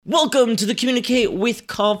Welcome to the Communicate with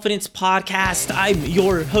Confidence podcast. I'm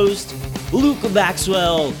your host, Luke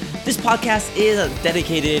Maxwell. This podcast is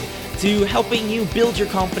dedicated to helping you build your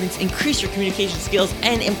confidence, increase your communication skills,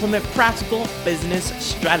 and implement practical business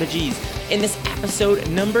strategies. In this episode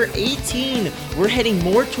number 18, we're heading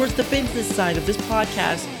more towards the business side of this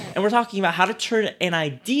podcast, and we're talking about how to turn an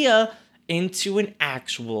idea into an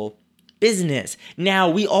actual business. Now,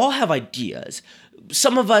 we all have ideas.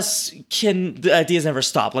 Some of us the ideas never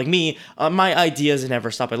stop. Like me, my ideas never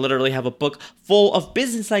stop. I literally have a book full of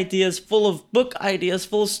business ideas, full of book ideas,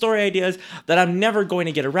 full of story ideas that I'm never going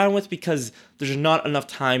to get around with because there's not enough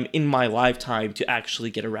time in my lifetime to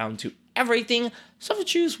actually get around to everything. So I have to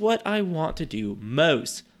choose what I want to do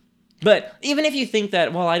most. But even if you think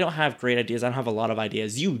that, well, I don't have great ideas, I don't have a lot of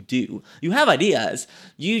ideas, you do. You have ideas.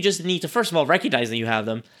 You just need to, first of all, recognize that you have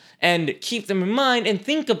them and keep them in mind and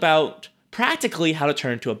think about practically how to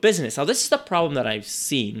turn into a business. Now, this is the problem that I've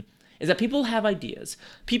seen, is that people have ideas.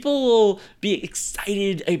 People will be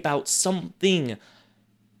excited about something,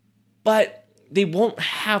 but they won't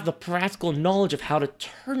have the practical knowledge of how to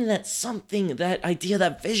turn that something, that idea,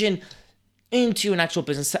 that vision into an actual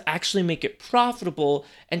business, to actually make it profitable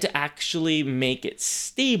and to actually make it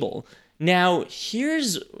stable. Now,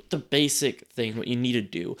 here's the basic thing. What you need to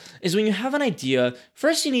do is when you have an idea,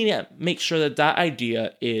 first you need to make sure that that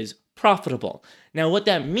idea is profitable. Now, what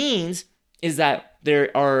that means is that there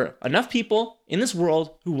are enough people in this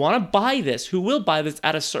world who want to buy this, who will buy this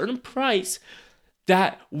at a certain price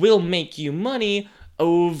that will make you money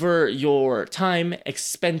over your time,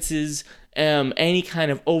 expenses, any kind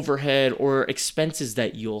of overhead or expenses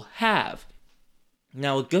that you'll have.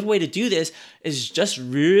 Now, a good way to do this is just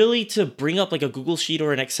really to bring up like a Google Sheet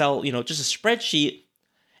or an Excel, just a spreadsheet,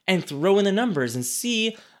 and throw in the numbers and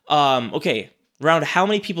see, around how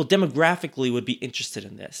many people demographically would be interested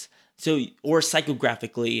in this. So, or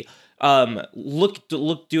psychographically,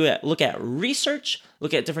 look at research,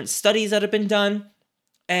 look at different studies that have been done,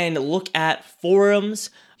 and look at forums.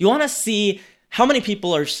 You want to see how many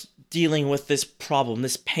people are dealing with this problem,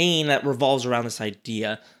 this pain that revolves around this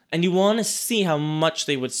idea, and you want to see how much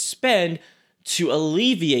they would spend to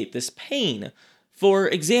alleviate this pain. For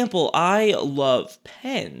example, I love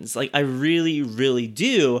pens. Like, I really, really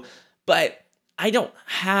do, but I don't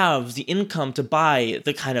have the income to buy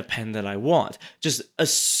the kind of pen that I want. Just a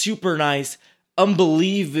super nice,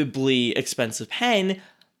 unbelievably expensive pen.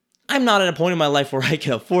 I'm not at a point in my life where I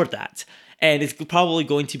can afford that. And it's probably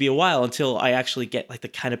going to be a while until I actually get like the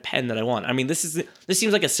kind of pen that I want. I mean, this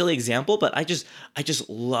seems like a silly example, but I just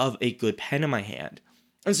love a good pen in my hand.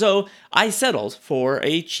 And so I settled for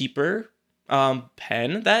a cheaper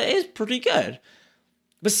pen that is pretty good.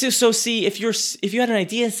 But so see, if you had an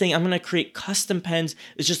idea saying, I'm going to create custom pens,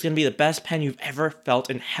 it's just going to be the best pen you've ever felt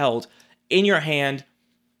and held in your hand.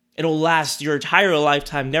 It'll last your entire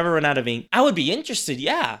lifetime, never run out of ink. I would be interested,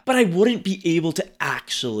 yeah, but I wouldn't be able to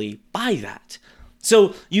actually buy that.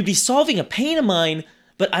 So you'd be solving a pain of mine,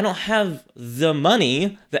 but I don't have the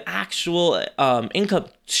money, the actual income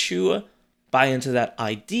to buy into that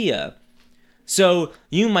idea. So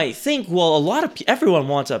you might think, well, everyone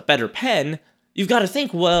wants a better pen. You've got to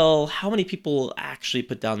think, well, how many people will actually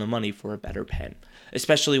put down the money for a better pen,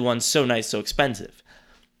 especially one so nice, so expensive?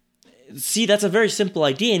 See, that's a very simple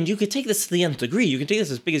idea, and you could take this to the nth degree. You can take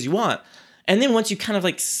this as big as you want. And then once you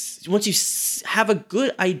have a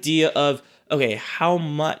good idea of, okay, how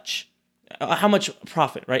much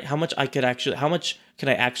profit, right? How much can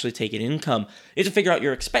I actually take in income? You have to figure out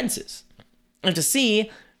your expenses and to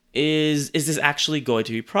see, is this actually going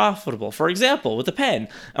to be profitable? For example, with a pen,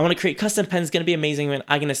 I want to create custom pens. It's going to be amazing when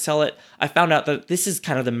I'm going to sell it. I found out that this is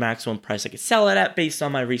kind of the maximum price I could sell it at based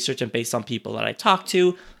on my research and based on people that I talked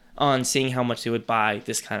to on seeing how much they would buy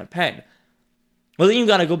this kind of pen. Well, then you've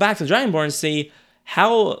got to go back to the drawing board and see,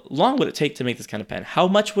 how long would it take to make this kind of pen? How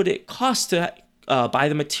much would it cost to buy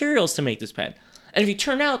the materials to make this pen? And if you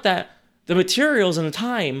turn out that the materials and the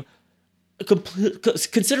time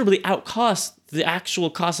considerably outcost the actual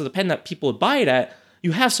cost of the pen that people would buy it at,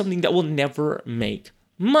 you have something that will never make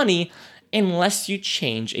money unless you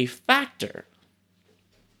change a factor.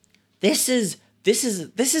 This is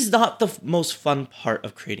not the most fun part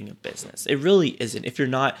of creating a business. It really isn't. If you're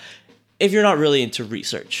not really into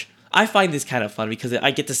research, I find this kind of fun because I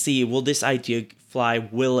get to see, will this idea fly?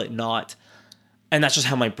 Will it not? And that's just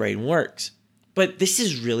how my brain works. But this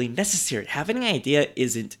is really necessary. Having an idea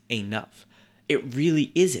isn't enough. It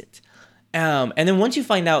really isn't. And then once you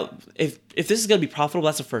find out if this is going to be profitable,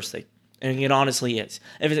 that's the first thing. And it honestly is.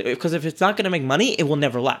 Because if it's not going to make money, it will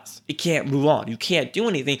never last. It can't move on. You can't do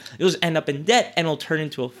anything. You'll just end up in debt and it'll turn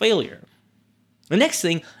into a failure. The next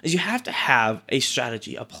thing is you have to have a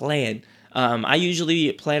strategy, a plan. I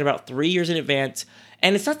usually plan about 3 years in advance,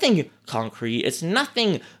 and it's nothing concrete. It's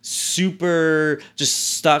nothing super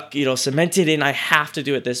just stuck, cemented in. I have to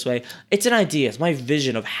do it this way. It's an idea. It's my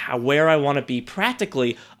vision of where I want to be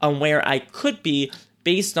practically, on where I could be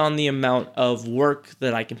based on the amount of work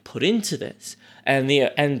that I can put into this,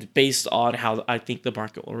 and based on how I think the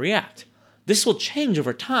market will react. This will change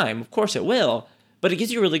over time. Of course it will. But it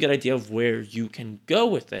gives you a really good idea of where you can go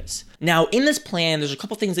with this. Now, in this plan, there's a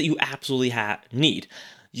couple things that you absolutely need.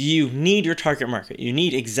 You need your target market. You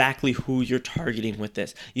need exactly who you're targeting with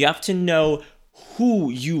this. You have to know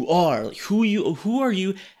who you are. Who are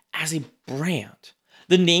you as a brand?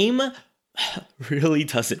 The name really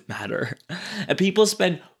doesn't matter. And people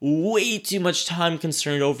spend way too much time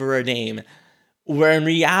concerned over a name, where in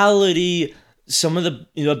reality, some of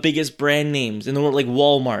the biggest brand names in the world, like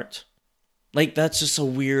Walmart, like, that's just a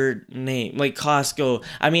weird name. Like Costco.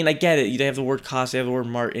 I mean, I get it. They have the word Costco, they have the word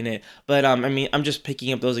Mart in it. But, I'm just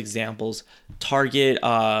picking up those examples. Target,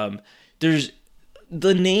 there's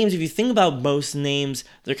the names. If you think about most names,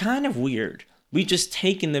 they're kind of weird. We've just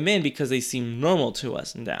taken them in because they seem normal to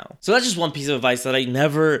us now. So that's just one piece of advice that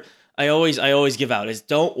I always give out, is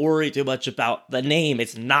don't worry too much about the name.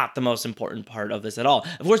 It's not the most important part of this at all.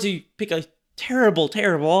 Of course, if you pick a terrible,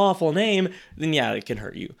 awful name, then yeah, it can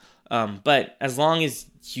hurt you. But as long as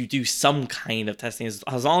you do some kind of testing,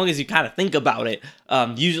 as long as you kind of think about it,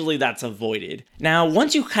 usually that's avoided. Now,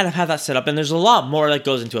 once you kind of have that set up, and there's a lot more that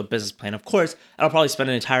goes into a business plan, of course, I'll probably spend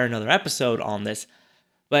an entire another episode on this.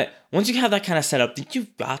 But once you have that kind of set up, then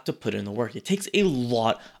you've got to put in the work. It takes a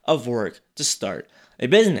lot of work to start a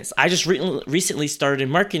business. I just recently started a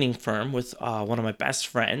marketing firm with one of my best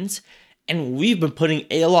friends, and we've been putting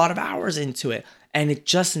a lot of hours into it. And it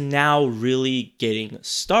just now really getting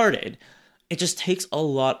started. It just takes a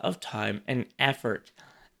lot of time and effort,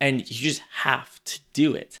 and you just have to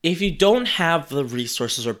do it. If you don't have the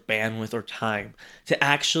resources or bandwidth or time to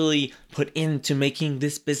actually put into making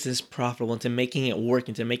this business profitable, into making it work,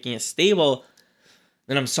 into making it stable,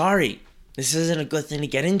 then I'm sorry. This isn't a good thing to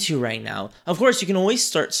get into right now. Of course, you can always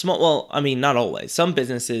start small. Well, not always. Some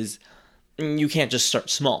businesses, you can't just start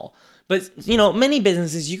small. But, many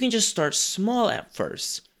businesses, you can just start small at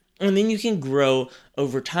first, and then you can grow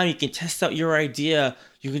over time. You can test out your idea.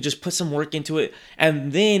 You can just put some work into it,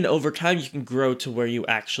 and then over time, you can grow to where you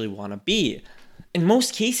actually want to be. In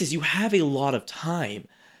most cases, you have a lot of time.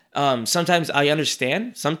 Sometimes I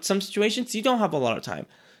understand some situations you don't have a lot of time.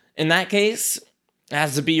 In that case, it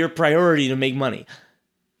has to be your priority to make money.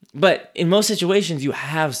 But in most situations, you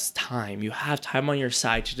have time. You have time on your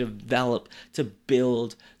side to develop, to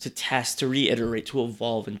build, to test, to reiterate, to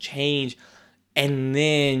evolve and change, and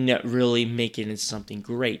then really make it into something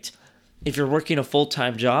great. If you're working a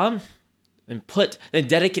full-time job, then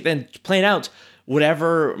plan out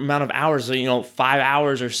whatever amount of hours, 5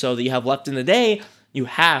 hours or so that you have left in the day. You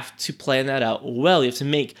have to plan that out well. You have to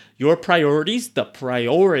make your priorities the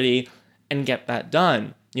priority and get that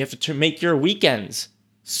done. You have to make your weekends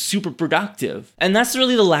super productive. And that's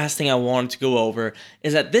really the last thing I wanted to go over,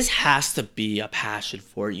 is that this has to be a passion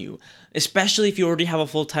for you, especially if you already have a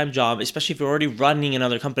full-time job, especially if you're already running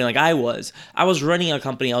another company like I was. I was running a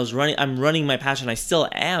company. I'm running my passion. I still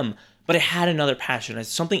am, but I had another passion. It's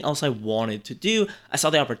something else I wanted to do. I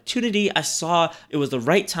saw the opportunity. I saw it was the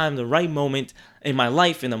right time, the right moment in my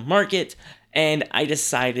life, in the market, and I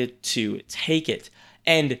decided to take it.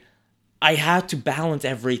 And I had to balance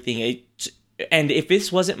everything. And if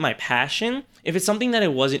this wasn't my passion, if it's something that I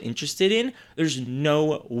wasn't interested in, there's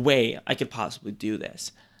no way I could possibly do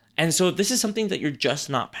this. And so if this is something that you're just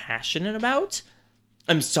not passionate about,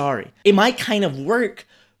 I'm sorry. It might kind of work,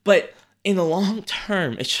 but in the long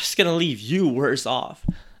term, it's just going to leave you worse off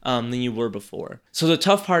than you were before. So the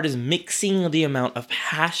tough part is mixing the amount of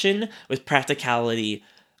passion with practicality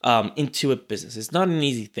into a business. It's not an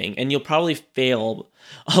easy thing, and you'll probably fail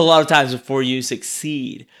a lot of times before you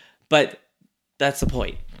succeed. But that's the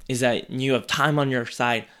point, is that you have time on your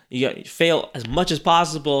side. You got to fail as much as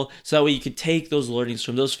possible, so that way you can take those learnings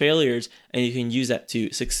from those failures and you can use that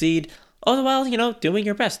to succeed. All the while, doing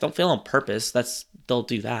your best. Don't fail on purpose. Don't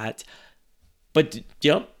do that. But,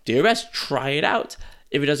 do your best. Try it out.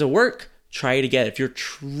 If it doesn't work, try it again. If you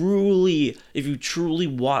truly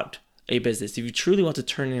want a business, if you truly want to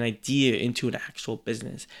turn an idea into an actual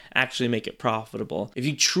business, actually make it profitable, if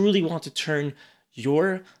you truly want to turn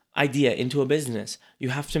your idea into a business, you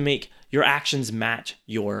have to make your actions match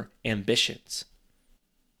your ambitions.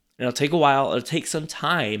 And it'll take a while. It'll take some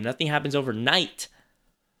time. Nothing happens overnight.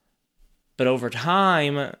 But over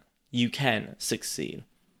time, you can succeed.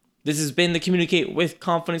 This has been the Communicate with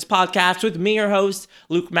Confidence podcast with me, your host,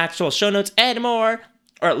 Luke Maxwell. Show notes and more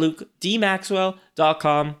are at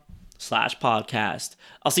lukedmaxwell.com/podcast.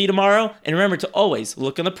 I'll see you tomorrow, and remember to always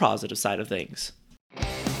look on the positive side of things.